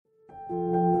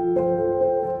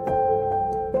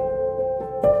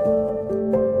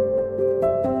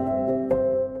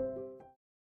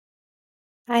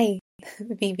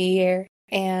Vivi here,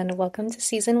 and welcome to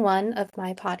season 1 of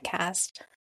my podcast,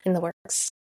 In the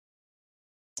Works.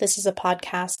 This is a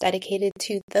podcast dedicated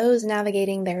to those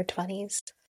navigating their 20s,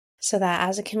 so that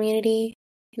as a community,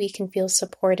 we can feel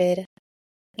supported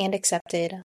and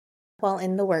accepted while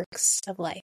in the works of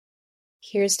life.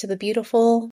 Here's to the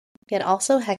beautiful, yet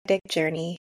also hectic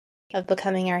journey of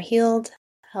becoming our healed,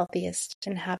 healthiest,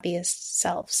 and happiest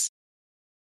selves.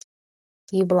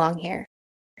 You belong here,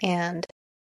 and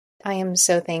I am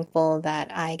so thankful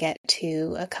that I get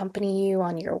to accompany you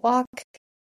on your walk,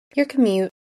 your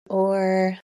commute,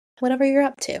 or whatever you're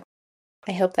up to.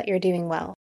 I hope that you're doing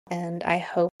well, and I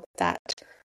hope that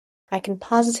I can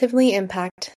positively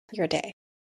impact your day.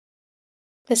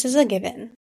 This is a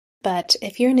given, but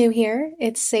if you're new here,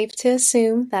 it's safe to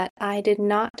assume that I did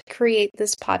not create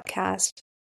this podcast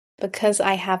because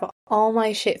I have all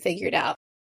my shit figured out.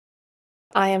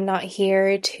 I am not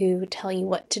here to tell you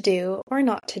what to do or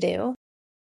not to do.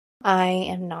 I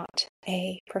am not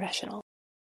a professional.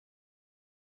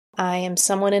 I am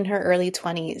someone in her early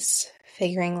 20s,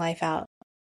 figuring life out,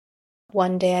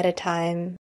 one day at a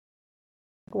time,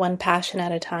 one passion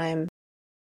at a time,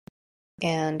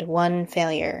 and one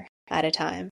failure at a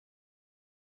time.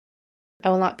 I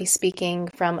will not be speaking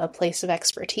from a place of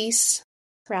expertise,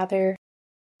 rather,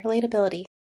 relatability.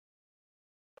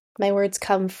 My words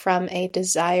come from a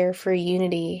desire for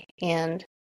unity and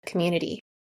community.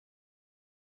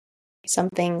 Some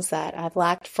things that I've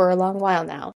lacked for a long while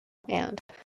now, and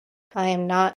I am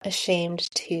not ashamed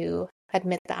to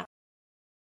admit that.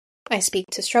 I speak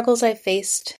to struggles I've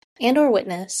faced and or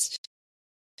witnessed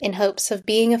in hopes of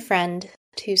being a friend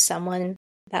to someone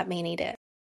that may need it.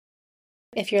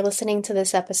 If you're listening to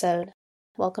this episode,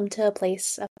 welcome to a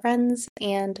place of friends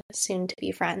and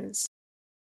soon-to-be friends.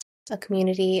 A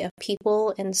community of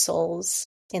people and souls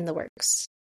in the works.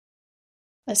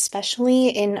 Especially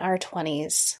in our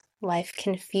 20s, life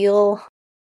can feel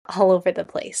all over the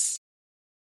place.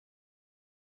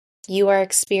 You are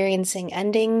experiencing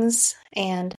endings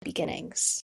and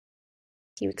beginnings.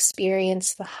 You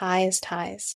experience the highest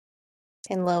highs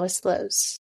and lowest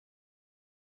lows.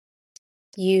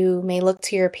 You may look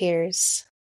to your peers,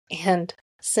 and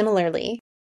similarly,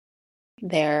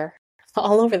 they're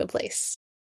all over the place.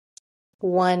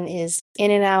 One is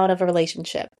in and out of a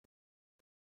relationship.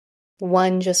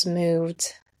 One just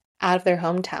moved out of their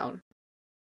hometown.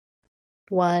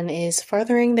 One is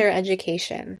furthering their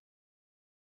education.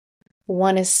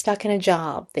 One is stuck in a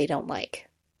job they don't like.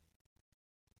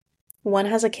 One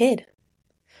has a kid.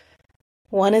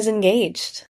 One is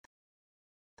engaged.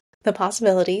 The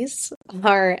possibilities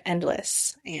are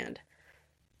endless, and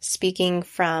speaking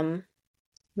from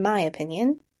my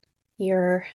opinion,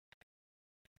 you're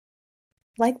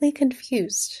likely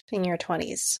confused in your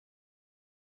 20s.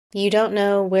 You don't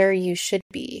know where you should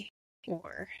be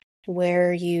or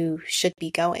where you should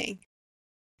be going.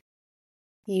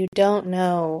 You don't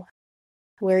know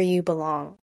where you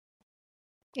belong.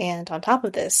 And on top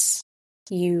of this,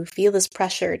 you feel this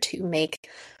pressure to make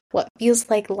what feels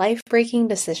like life-breaking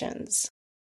decisions.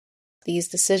 These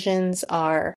decisions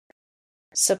are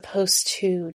supposed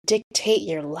to dictate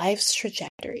your life's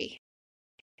trajectory,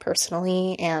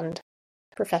 personally and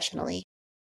professionally.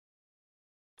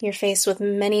 You're faced with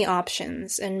many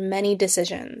options and many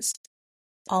decisions,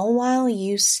 all while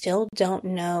you still don't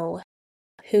know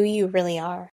who you really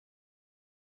are.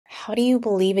 How do you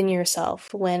believe in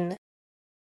yourself when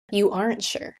you aren't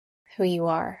sure who you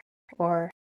are, or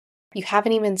you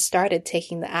haven't even started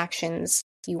taking the actions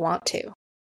you want to?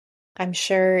 I'm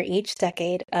sure each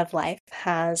decade of life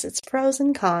has its pros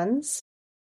and cons,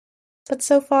 but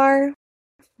so far,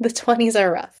 the 20s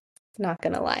are rough, not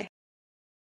gonna lie.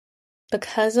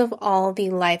 Because of all the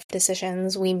life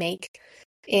decisions we make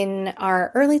in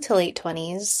our early to late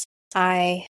 20s,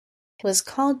 I was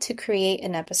called to create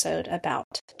an episode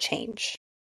about change.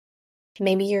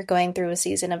 Maybe you're going through a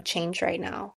season of change right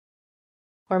now.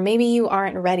 Or maybe you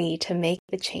aren't ready to make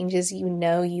the changes you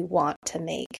know you want to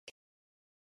make.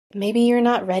 Maybe you're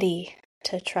not ready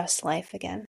to trust life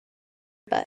again.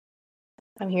 But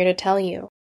I'm here to tell you,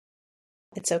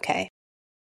 it's okay.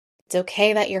 It's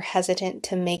okay that you're hesitant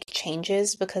to make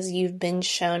changes because you've been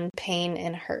shown pain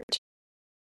and hurt.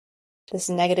 This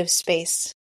negative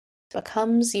space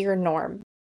becomes your norm,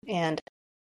 and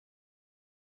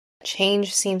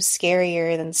change seems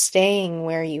scarier than staying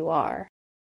where you are.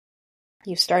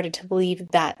 You've started to believe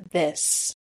that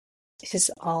this is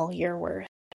all you're worth.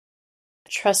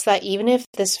 Trust that even if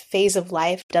this phase of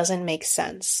life doesn't make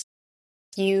sense,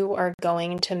 you are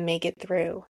going to make it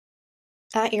through.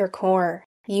 At your core,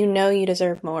 you know you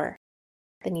deserve more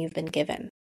than you've been given.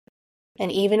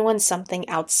 And even when something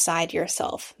outside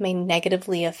yourself may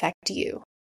negatively affect you,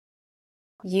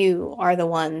 you are the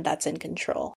one that's in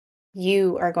control.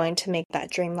 You are going to make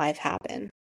that dream life happen.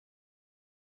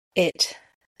 It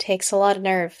takes a lot of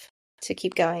nerve to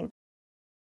keep going.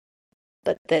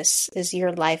 But this is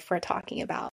your life we're talking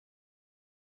about.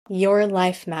 Your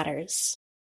life matters.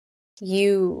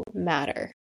 You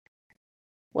matter.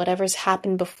 Whatever's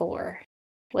happened before,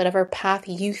 whatever path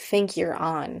you think you're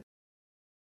on,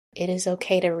 it is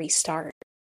okay to restart.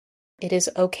 It is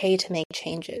okay to make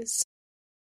changes.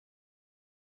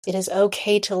 It is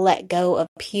okay to let go of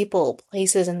people,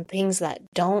 places, and things that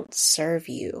don't serve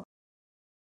you.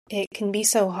 It can be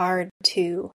so hard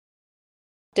to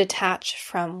detach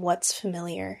from what's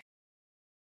familiar,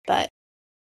 but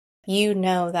you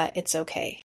know that it's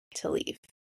okay to leave.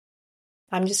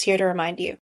 I'm just here to remind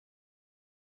you.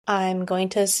 I'm going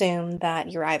to assume that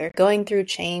you're either going through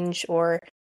change or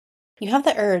you have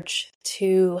the urge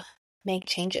to make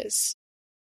changes.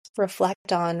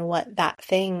 Reflect on what that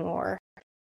thing or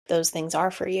those things are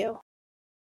for you.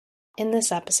 In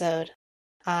this episode,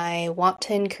 I want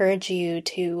to encourage you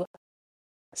to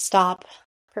stop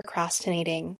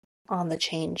procrastinating on the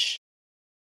change.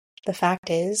 The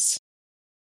fact is,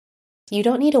 you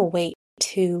don't need to wait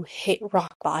to hit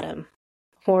rock bottom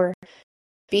or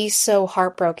be so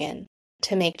heartbroken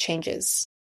to make changes.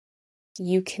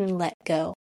 You can let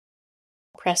go.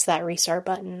 Press that restart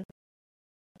button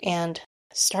and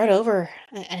start over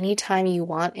at any time you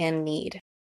want and need.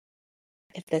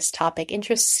 If this topic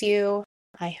interests you,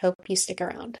 I hope you stick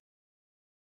around.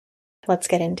 Let's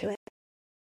get into it.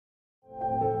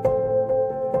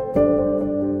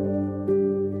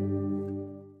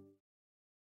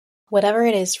 Whatever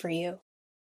it is for you,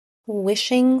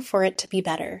 wishing for it to be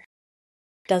better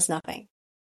does nothing.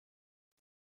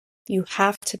 You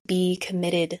have to be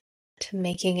committed to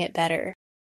making it better.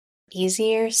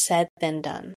 Easier said than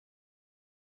done.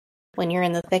 When you're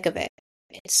in the thick of it,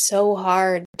 it's so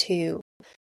hard to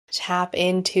tap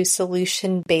into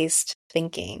solution-based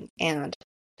thinking and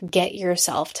get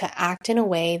yourself to act in a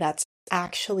way that's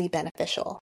actually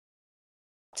beneficial.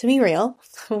 To be real,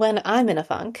 when I'm in a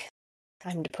funk,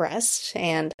 I'm depressed,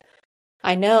 and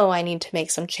I know I need to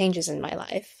make some changes in my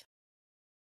life,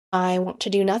 I want to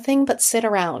do nothing but sit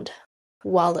around,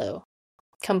 wallow,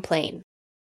 complain.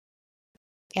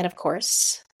 And of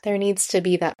course, there needs to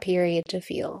be that period to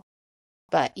feel.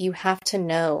 But you have to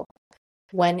know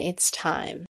when it's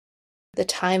time. The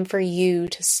time for you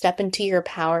to step into your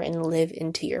power and live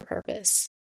into your purpose.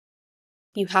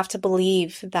 You have to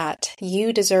believe that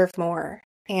you deserve more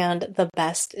and the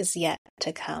best is yet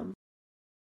to come.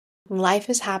 Life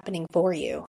is happening for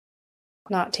you,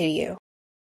 not to you.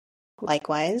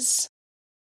 Likewise,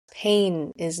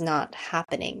 pain is not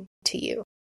happening to you.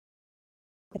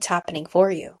 It's happening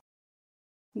for you.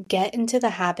 Get into the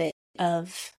habit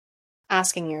of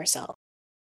asking yourself,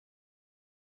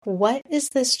 what is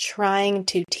this trying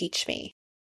to teach me?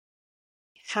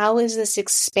 How is this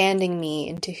expanding me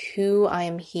into who I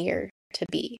am here to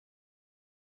be?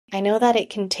 I know that it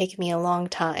can take me a long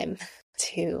time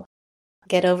to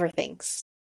get over things.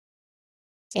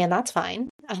 And that's fine.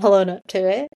 I'll own up to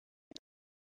it.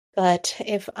 But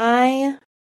if I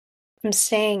am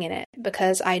staying in it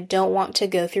because I don't want to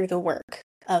go through the work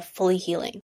of fully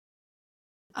healing,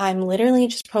 I'm literally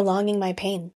just prolonging my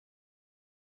pain.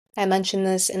 I mentioned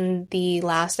this in the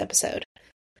last episode,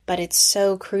 but it's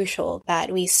so crucial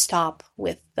that we stop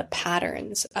with the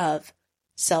patterns of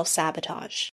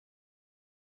self-sabotage.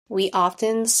 We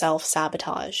often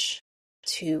self-sabotage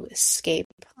to escape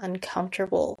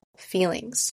uncomfortable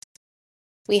feelings.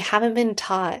 We haven't been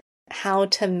taught how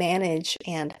to manage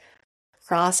and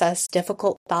process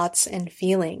difficult thoughts and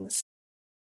feelings.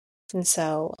 And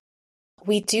so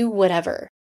we do whatever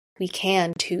we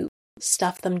can to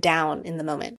stuff them down in the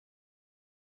moment.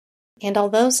 And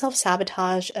although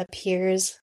self-sabotage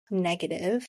appears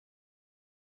negative,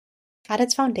 at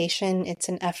its foundation, it's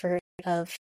an effort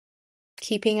of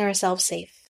keeping ourselves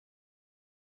safe.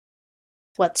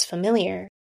 What's familiar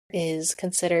is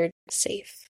considered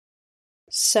safe.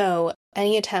 So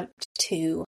any attempt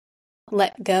to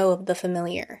let go of the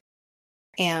familiar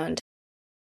and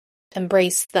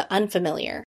embrace the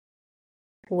unfamiliar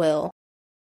will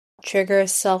trigger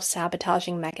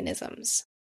self-sabotaging mechanisms.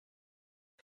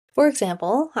 For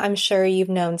example, I'm sure you've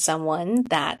known someone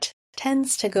that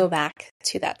tends to go back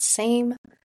to that same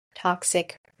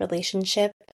toxic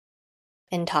relationship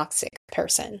and toxic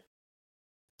person.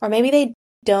 Or maybe they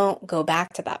don't go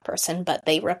back to that person, but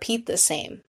they repeat the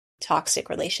same toxic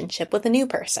relationship with a new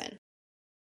person.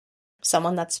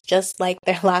 Someone that's just like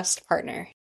their last partner.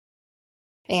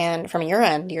 And from your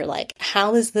end, you're like,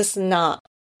 how is this not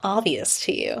obvious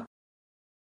to you?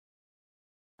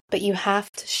 But you have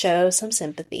to show some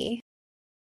sympathy.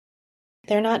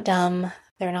 They're not dumb.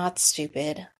 They're not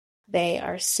stupid. They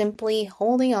are simply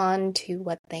holding on to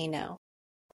what they know.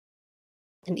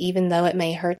 And even though it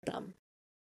may hurt them,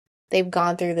 they've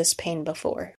gone through this pain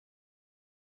before.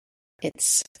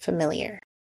 It's familiar.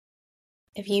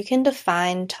 If you can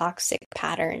define toxic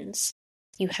patterns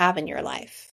you have in your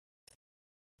life,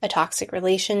 a toxic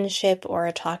relationship or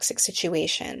a toxic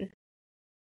situation,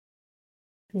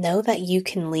 know that you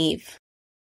can leave.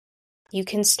 You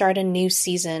can start a new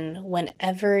season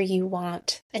whenever you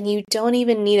want, and you don't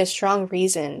even need a strong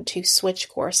reason to switch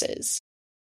courses.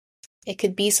 It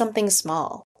could be something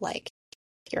small, like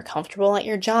you're comfortable at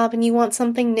your job and you want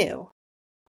something new.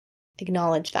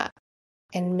 Acknowledge that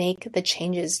and make the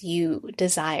changes you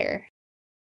desire.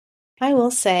 I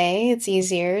will say it's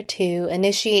easier to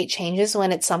initiate changes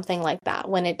when it's something like that,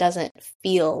 when it doesn't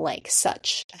feel like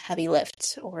such a heavy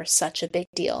lift or such a big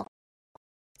deal.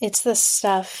 It's the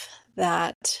stuff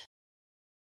that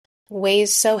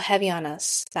weighs so heavy on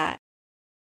us that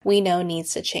we know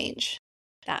needs to change.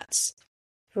 That's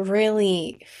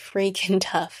really freaking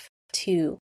tough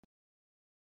to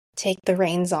take the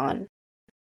reins on.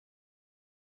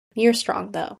 You're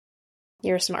strong, though.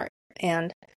 You're smart.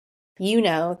 And you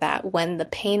know that when the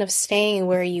pain of staying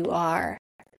where you are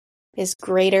is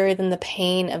greater than the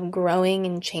pain of growing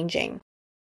and changing,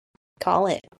 call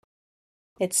it.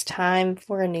 It's time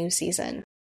for a new season.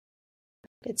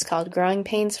 It's called Growing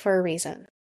Pains for a reason.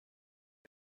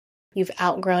 You've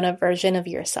outgrown a version of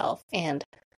yourself, and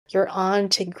you're on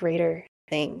to greater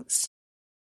things.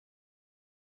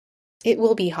 It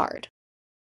will be hard,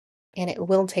 and it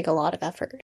will take a lot of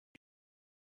effort,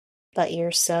 but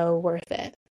you're so worth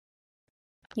it.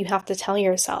 You have to tell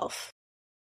yourself,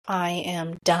 I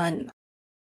am done.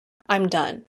 I'm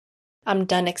done. I'm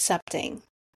done accepting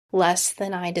less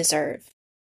than I deserve.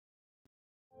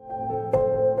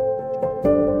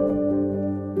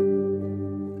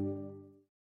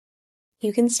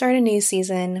 You can start a new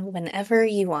season whenever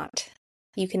you want.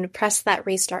 You can press that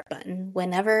restart button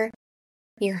whenever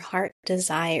your heart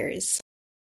desires.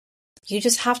 You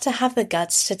just have to have the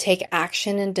guts to take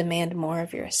action and demand more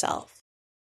of yourself.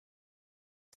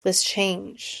 This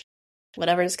change,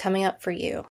 whatever is coming up for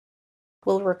you,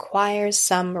 will require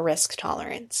some risk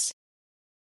tolerance.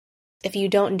 If you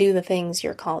don't do the things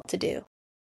you're called to do,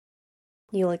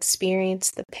 you'll experience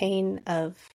the pain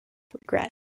of regret.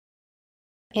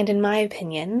 And in my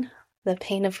opinion, the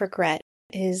pain of regret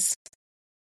is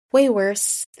way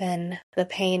worse than the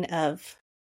pain of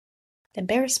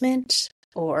embarrassment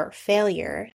or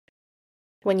failure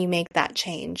when you make that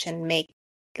change and make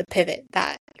the pivot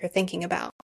that you're thinking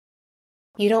about.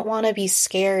 You don't want to be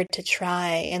scared to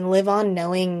try and live on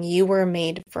knowing you were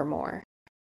made for more.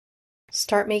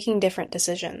 Start making different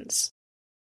decisions.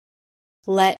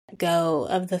 Let go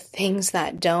of the things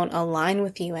that don't align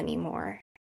with you anymore.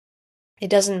 It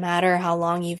doesn't matter how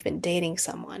long you've been dating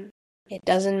someone. It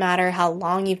doesn't matter how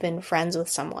long you've been friends with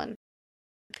someone.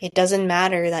 It doesn't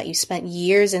matter that you spent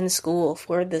years in school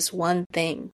for this one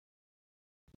thing.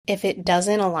 If it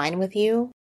doesn't align with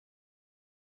you,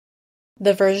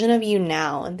 the version of you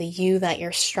now and the you that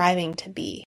you're striving to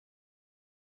be,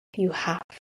 you have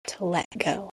to let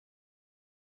go.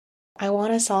 I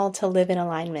want us all to live in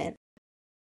alignment.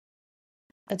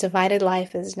 A divided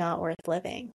life is not worth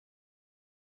living.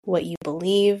 What you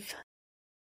believe,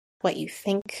 what you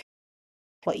think,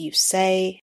 what you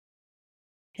say,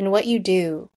 and what you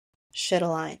do should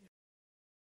align.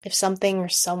 If something or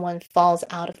someone falls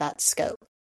out of that scope,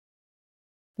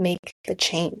 make the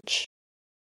change.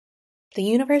 The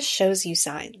universe shows you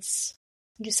signs.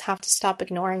 You just have to stop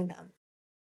ignoring them.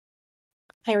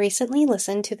 I recently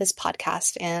listened to this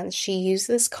podcast and she used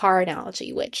this car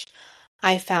analogy, which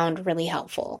I found really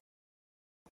helpful.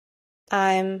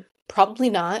 I'm probably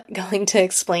not going to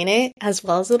explain it as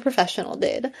well as the professional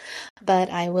did, but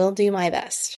I will do my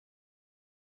best.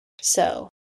 So,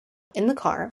 in the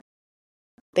car,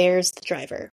 there's the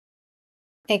driver,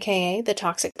 aka the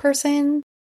toxic person,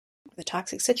 the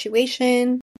toxic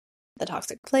situation, the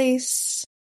toxic place,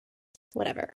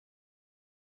 whatever.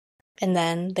 And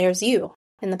then there's you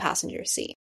in the passenger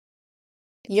seat.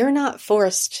 You're not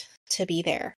forced to be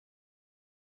there.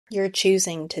 You're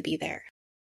choosing to be there.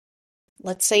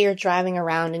 Let's say you're driving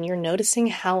around and you're noticing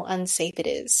how unsafe it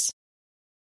is.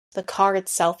 The car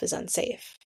itself is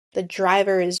unsafe. The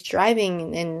driver is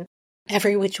driving in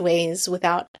every which ways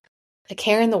without a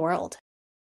care in the world.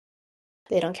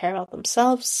 They don't care about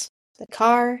themselves, the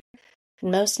car,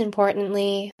 and most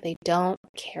importantly, they don't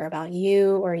care about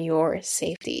you or your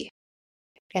safety.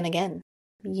 And again,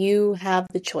 you have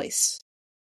the choice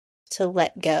to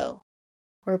let go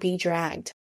or be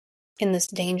dragged in this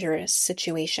dangerous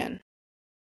situation.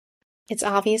 It's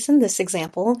obvious in this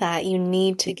example that you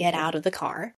need to get out of the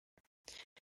car.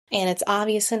 And it's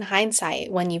obvious in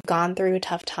hindsight when you've gone through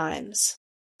tough times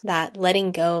that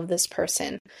letting go of this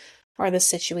person or the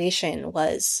situation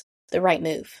was the right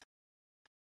move.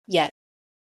 Yet,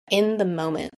 in the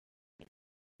moment,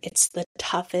 it's the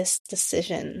toughest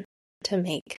decision to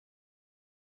make.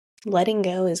 Letting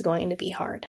go is going to be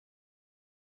hard.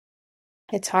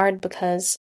 It's hard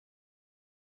because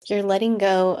you're letting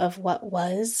go of what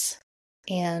was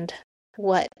and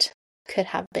what could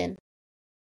have been.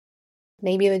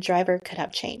 Maybe the driver could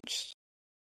have changed.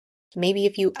 Maybe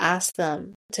if you asked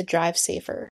them to drive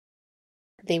safer,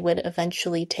 they would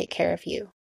eventually take care of you.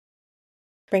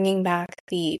 Bringing back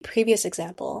the previous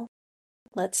example,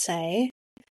 let's say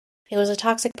it was a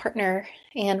toxic partner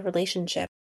and relationship.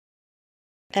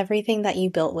 Everything that you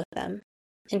built with them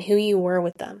and who you were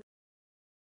with them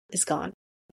is gone.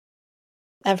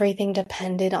 Everything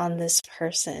depended on this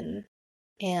person,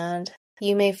 and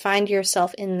you may find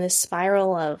yourself in this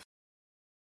spiral of,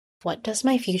 what does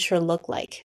my future look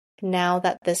like now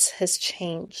that this has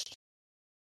changed?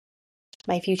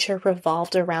 My future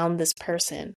revolved around this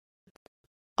person.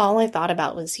 All I thought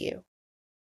about was you.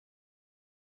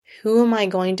 Who am I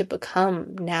going to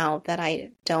become now that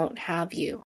I don't have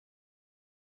you?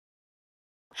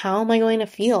 How am I going to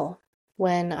feel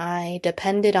when I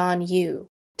depended on you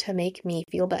to make me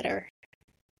feel better?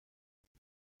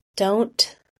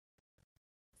 Don't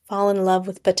fall in love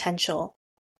with potential.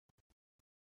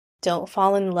 Don't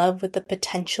fall in love with the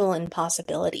potential and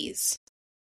possibilities.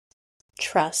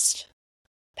 Trust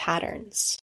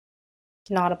patterns,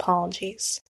 not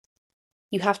apologies.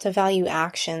 You have to value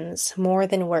actions more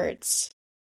than words.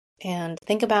 And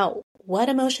think about, what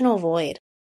emotional void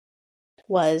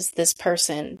was this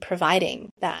person providing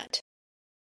that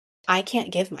I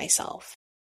can't give myself?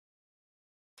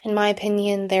 In my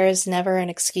opinion, there is never an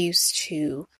excuse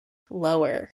to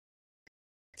lower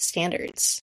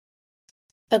standards.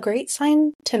 A great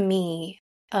sign to me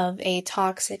of a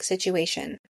toxic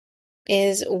situation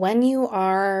is when you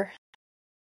are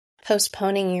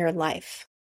postponing your life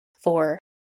for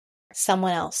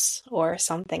someone else or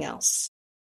something else.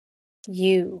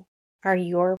 You are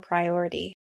your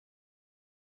priority.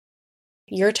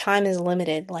 Your time is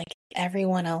limited like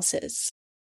everyone else's.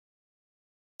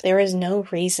 There is no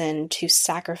reason to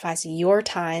sacrifice your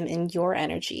time and your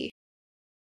energy,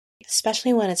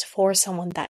 especially when it's for someone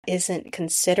that isn't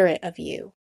considerate of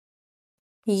you.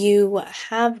 You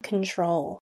have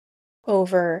control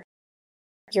over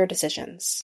your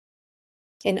decisions.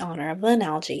 In honor of the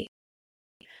analogy,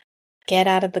 get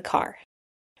out of the car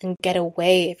and get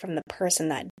away from the person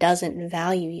that doesn't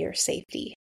value your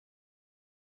safety.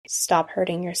 Stop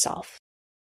hurting yourself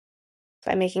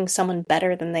by making someone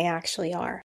better than they actually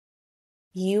are.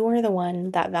 You are the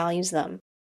one that values them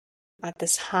at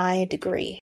this high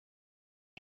degree.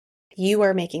 You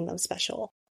are making them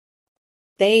special.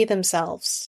 They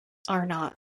themselves are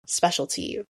not special to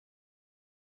you.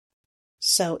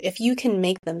 So if you can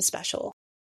make them special,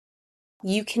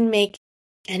 you can make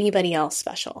anybody else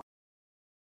special.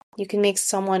 You can make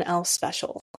someone else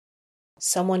special,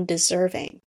 someone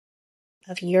deserving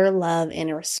of your love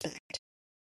and respect.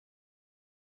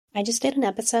 I just did an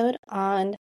episode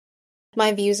on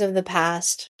my views of the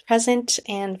past, present,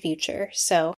 and future.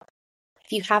 So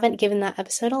if you haven't given that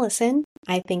episode a listen,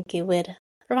 I think it would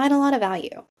provide a lot of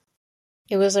value.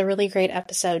 It was a really great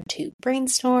episode to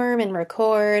brainstorm and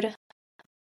record.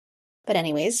 But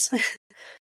anyways,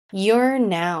 your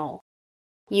now,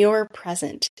 your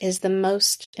present is the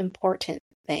most important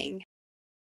thing.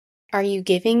 Are you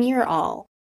giving your all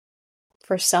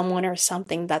for someone or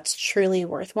something that's truly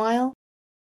worthwhile?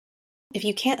 If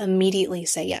you can't immediately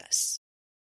say yes,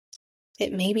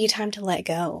 it may be time to let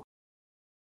go.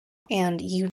 And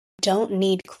you don't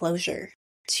need closure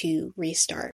to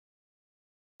restart.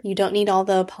 You don't need all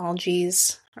the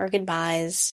apologies or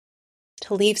goodbyes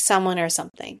to leave someone or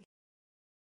something.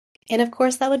 And of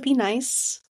course, that would be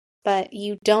nice, but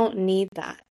you don't need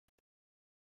that.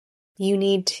 You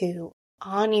need to,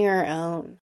 on your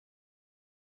own,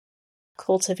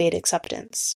 cultivate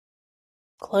acceptance.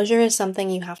 Closure is something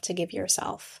you have to give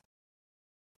yourself.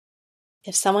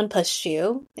 If someone pushed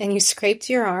you and you scraped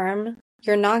your arm,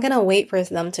 you're not going to wait for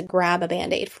them to grab a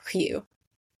Band-Aid for you.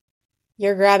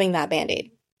 You're grabbing that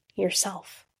Band-Aid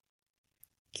yourself.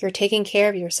 You're taking care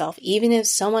of yourself, even if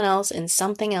someone else and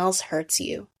something else hurts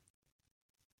you.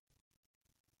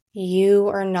 You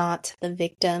are not the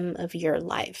victim of your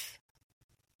life.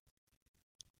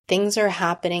 Things are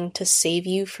happening to save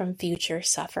you from future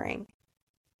suffering.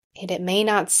 And it may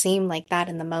not seem like that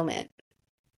in the moment.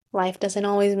 Life doesn't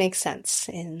always make sense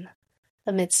in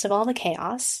the midst of all the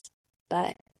chaos,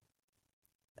 but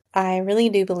I really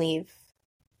do believe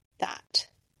that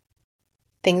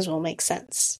things will make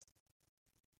sense.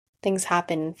 Things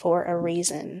happen for a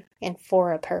reason and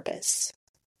for a purpose.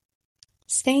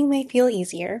 Staying may feel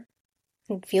easier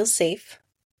and feel safe.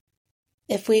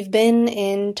 If we've been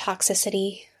in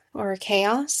toxicity or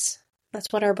chaos,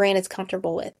 that's what our brain is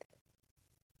comfortable with.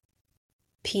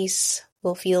 Peace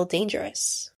will feel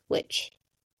dangerous, which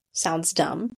sounds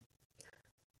dumb,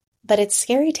 but it's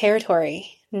scary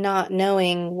territory, not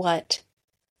knowing what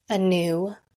a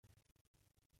new,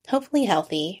 hopefully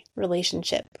healthy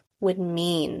relationship would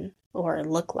mean or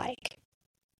look like.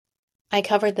 I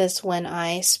covered this when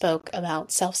I spoke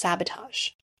about self-sabotage,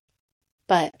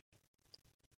 but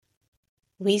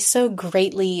we so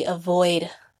greatly avoid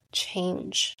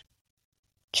change.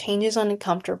 Change is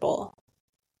uncomfortable,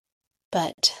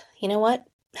 but you know what?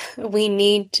 We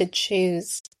need to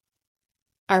choose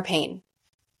our pain.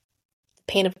 The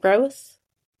pain of growth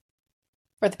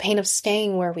or the pain of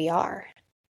staying where we are.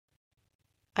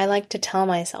 I like to tell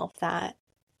myself that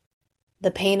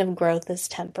the pain of growth is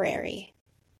temporary.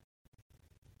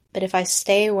 But if I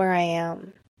stay where I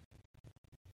am,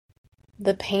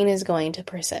 the pain is going to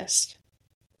persist.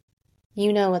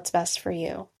 You know what's best for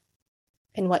you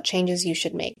and what changes you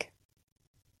should make.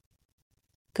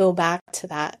 Go back to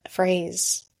that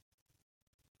phrase.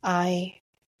 I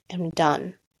am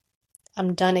done.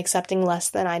 I'm done accepting less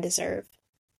than I deserve.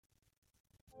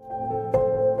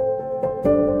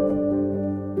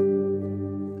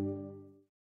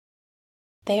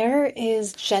 There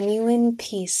is genuine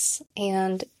peace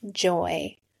and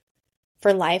joy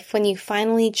for life when you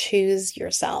finally choose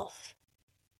yourself.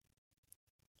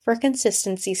 For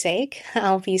consistency's sake,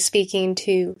 I'll be speaking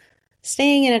to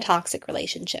staying in a toxic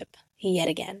relationship yet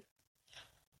again.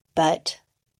 But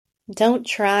don't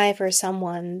try for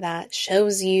someone that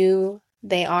shows you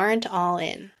they aren't all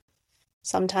in.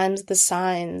 Sometimes the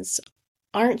signs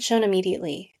aren't shown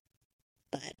immediately,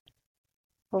 but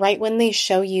right when they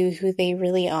show you who they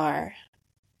really are,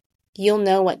 you'll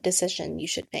know what decision you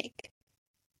should make.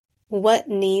 What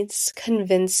needs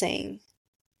convincing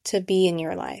to be in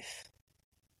your life?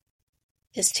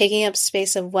 Is taking up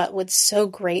space of what would so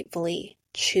gratefully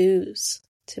choose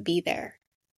to be there.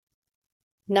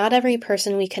 Not every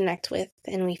person we connect with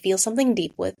and we feel something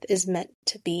deep with is meant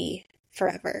to be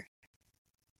forever.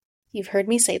 You've heard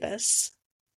me say this.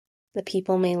 The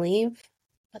people may leave,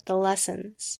 but the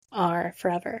lessons are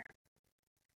forever.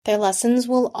 Their lessons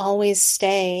will always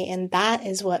stay, and that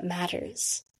is what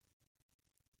matters.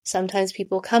 Sometimes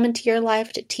people come into your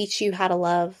life to teach you how to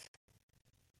love.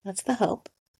 That's the hope.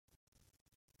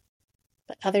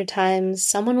 But other times,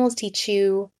 someone will teach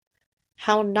you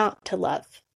how not to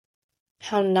love,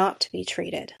 how not to be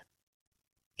treated,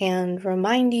 and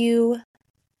remind you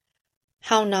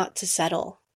how not to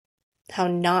settle, how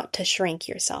not to shrink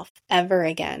yourself ever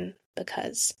again,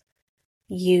 because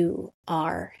you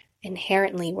are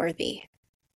inherently worthy.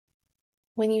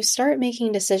 When you start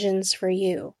making decisions for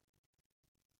you,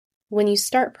 when you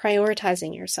start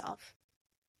prioritizing yourself,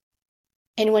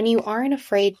 and when you aren't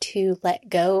afraid to let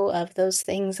go of those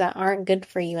things that aren't good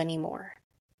for you anymore,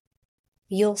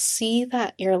 you'll see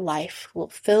that your life will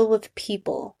fill with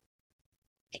people,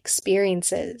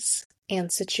 experiences,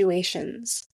 and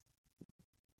situations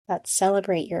that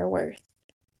celebrate your worth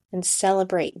and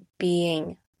celebrate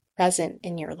being present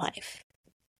in your life.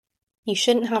 You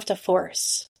shouldn't have to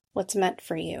force what's meant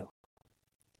for you.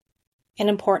 And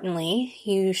importantly,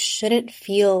 you shouldn't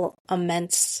feel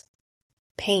immense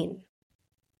pain.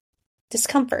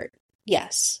 Discomfort,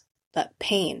 yes, but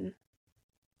pain.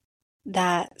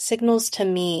 That signals to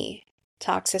me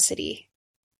toxicity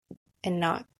and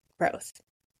not growth.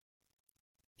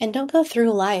 And don't go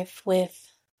through life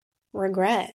with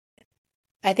regret.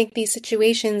 I think these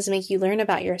situations make you learn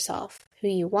about yourself, who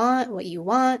you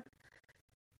want,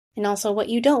 and also what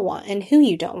you don't want and who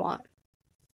you don't want.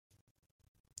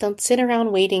 Don't sit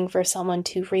around waiting for someone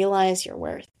to realize your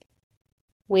worth,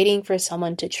 waiting for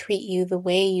someone to treat you the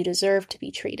way you deserve to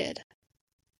be treated.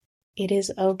 It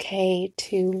is okay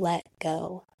to let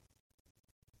go.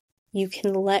 You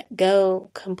can let go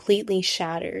completely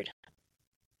shattered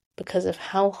because of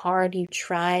how hard you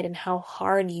tried and how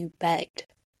hard you begged.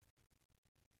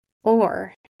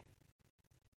 Or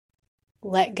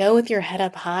let go with your head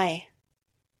up high.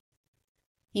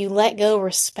 You let go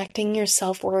respecting your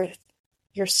self-worth,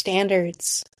 your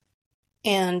standards,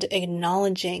 and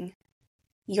acknowledging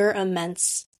your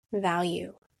immense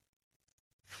value.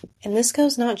 And this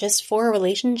goes not just for a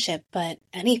relationship, but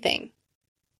anything.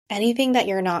 Anything that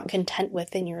you're not content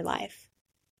with in your life.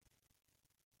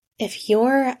 If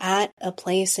you're at a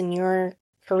place in your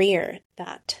career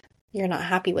that you're not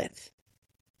happy with,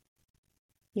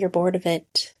 you're bored of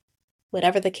it,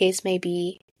 whatever the case may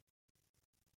be,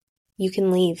 you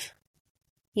can leave.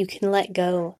 You can let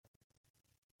go.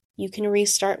 You can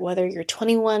restart whether you're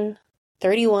 21,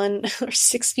 31, or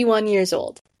 61 years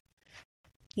old.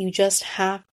 You just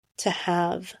have to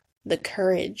have the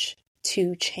courage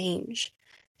to change.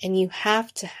 And you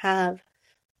have to have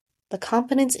the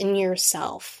confidence in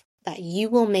yourself that you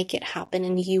will make it happen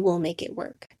and you will make it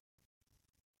work.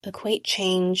 Equate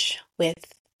change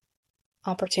with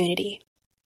opportunity.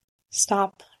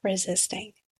 Stop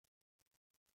resisting.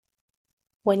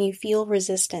 When you feel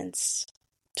resistance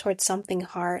towards something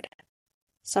hard,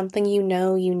 something you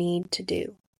know you need to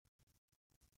do,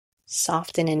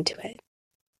 soften into it.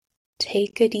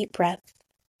 Take a deep breath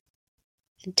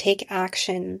and take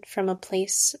action from a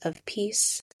place of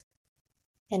peace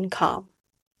and calm.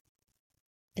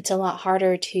 It's a lot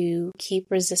harder to keep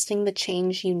resisting the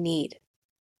change you need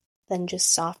than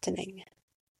just softening,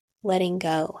 letting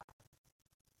go,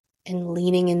 and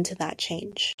leaning into that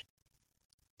change.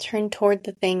 Turn toward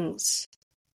the things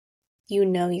you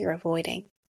know you're avoiding.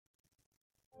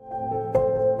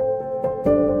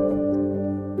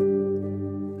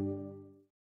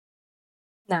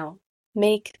 Now,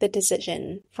 make the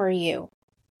decision for you.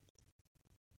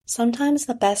 Sometimes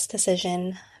the best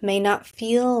decision may not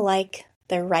feel like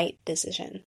the right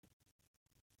decision,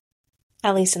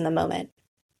 at least in the moment.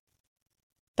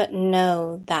 But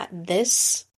know that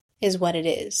this is what it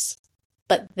is.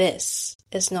 But this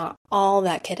is not all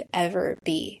that could ever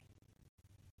be.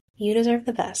 You deserve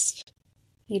the best.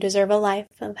 You deserve a life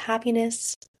of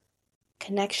happiness,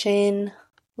 connection,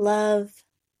 love,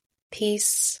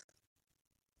 peace.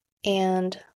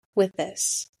 And with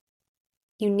this,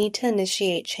 you need to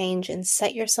initiate change and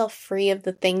set yourself free of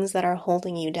the things that are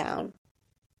holding you down.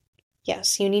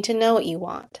 Yes, you need to know what you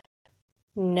want.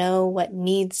 Know what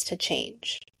needs to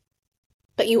change.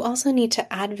 But you also need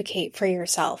to advocate for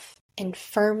yourself and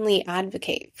firmly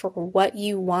advocate for what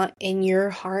you want in your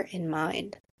heart and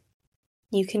mind.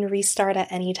 You can restart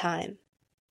at any time.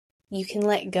 You can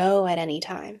let go at any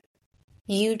time.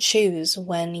 You choose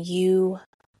when you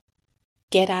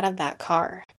get out of that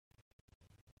car.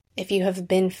 If you have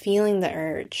been feeling the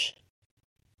urge,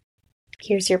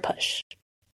 here's your push.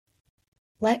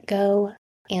 Let go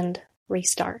and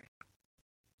restart.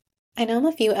 I know I'm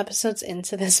a few episodes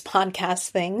into this podcast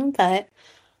thing, but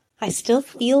I still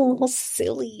feel a little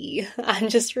silly. I'm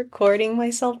just recording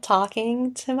myself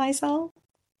talking to myself.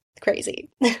 Crazy.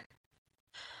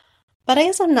 But I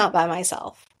guess I'm not by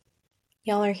myself.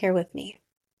 Y'all are here with me,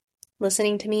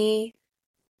 listening to me,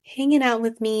 hanging out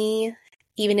with me,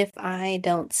 even if I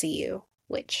don't see you,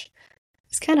 which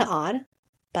is kind of odd,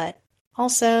 but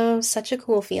also such a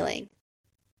cool feeling.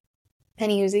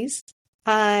 Anyhoozies,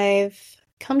 I've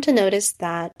come to notice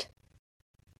that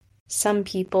some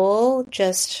people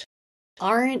just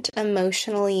aren't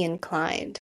emotionally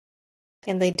inclined,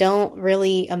 and they don't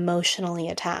really emotionally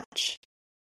attach.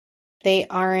 They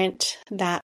aren't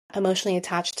that emotionally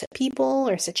attached to people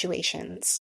or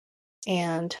situations.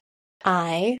 And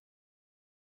I,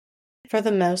 for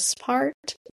the most part,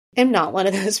 am not one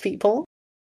of those people.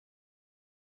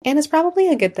 And it's probably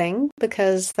a good thing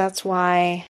because that's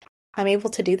why I'm able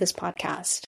to do this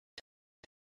podcast.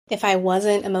 If I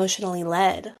wasn't emotionally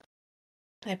led,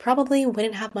 I probably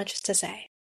wouldn't have much to say.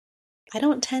 I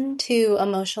don't tend to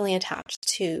emotionally attach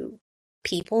to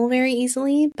people very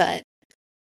easily, but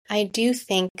I do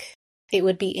think it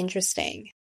would be interesting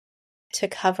to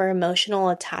cover emotional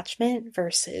attachment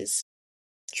versus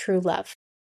true love.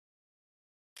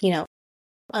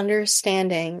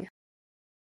 Understanding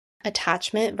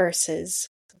attachment versus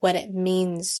what it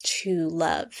means to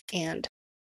love and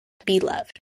be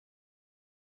loved.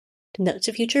 Note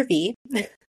to future V.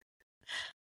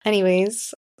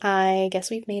 Anyways, I guess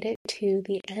we've made it to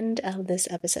the end of this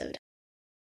episode.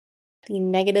 The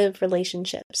negative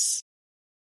relationships,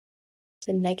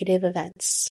 the negative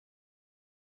events,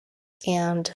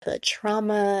 and the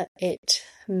trauma it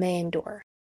may endure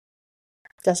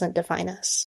doesn't define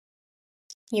us.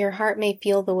 Your heart may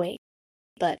feel the weight,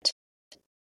 but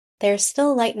there's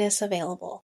still lightness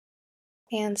available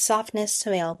and softness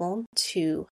available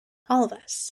to all of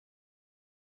us.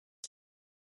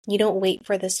 You don't wait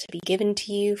for this to be given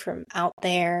to you from out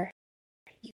there.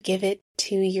 You give it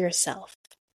to yourself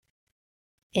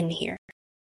in here.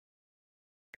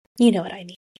 You know what I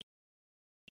mean.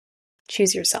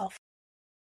 Choose yourself.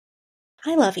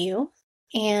 I love you,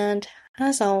 And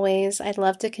as always, I'd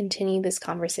love to continue this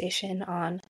conversation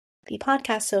on the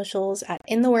podcast socials at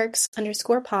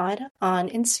intheworks_pod on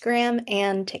Instagram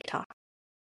and TikTok.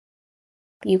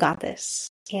 You got this.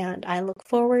 And I look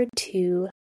forward to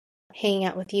hanging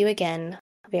out with you again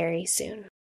very soon.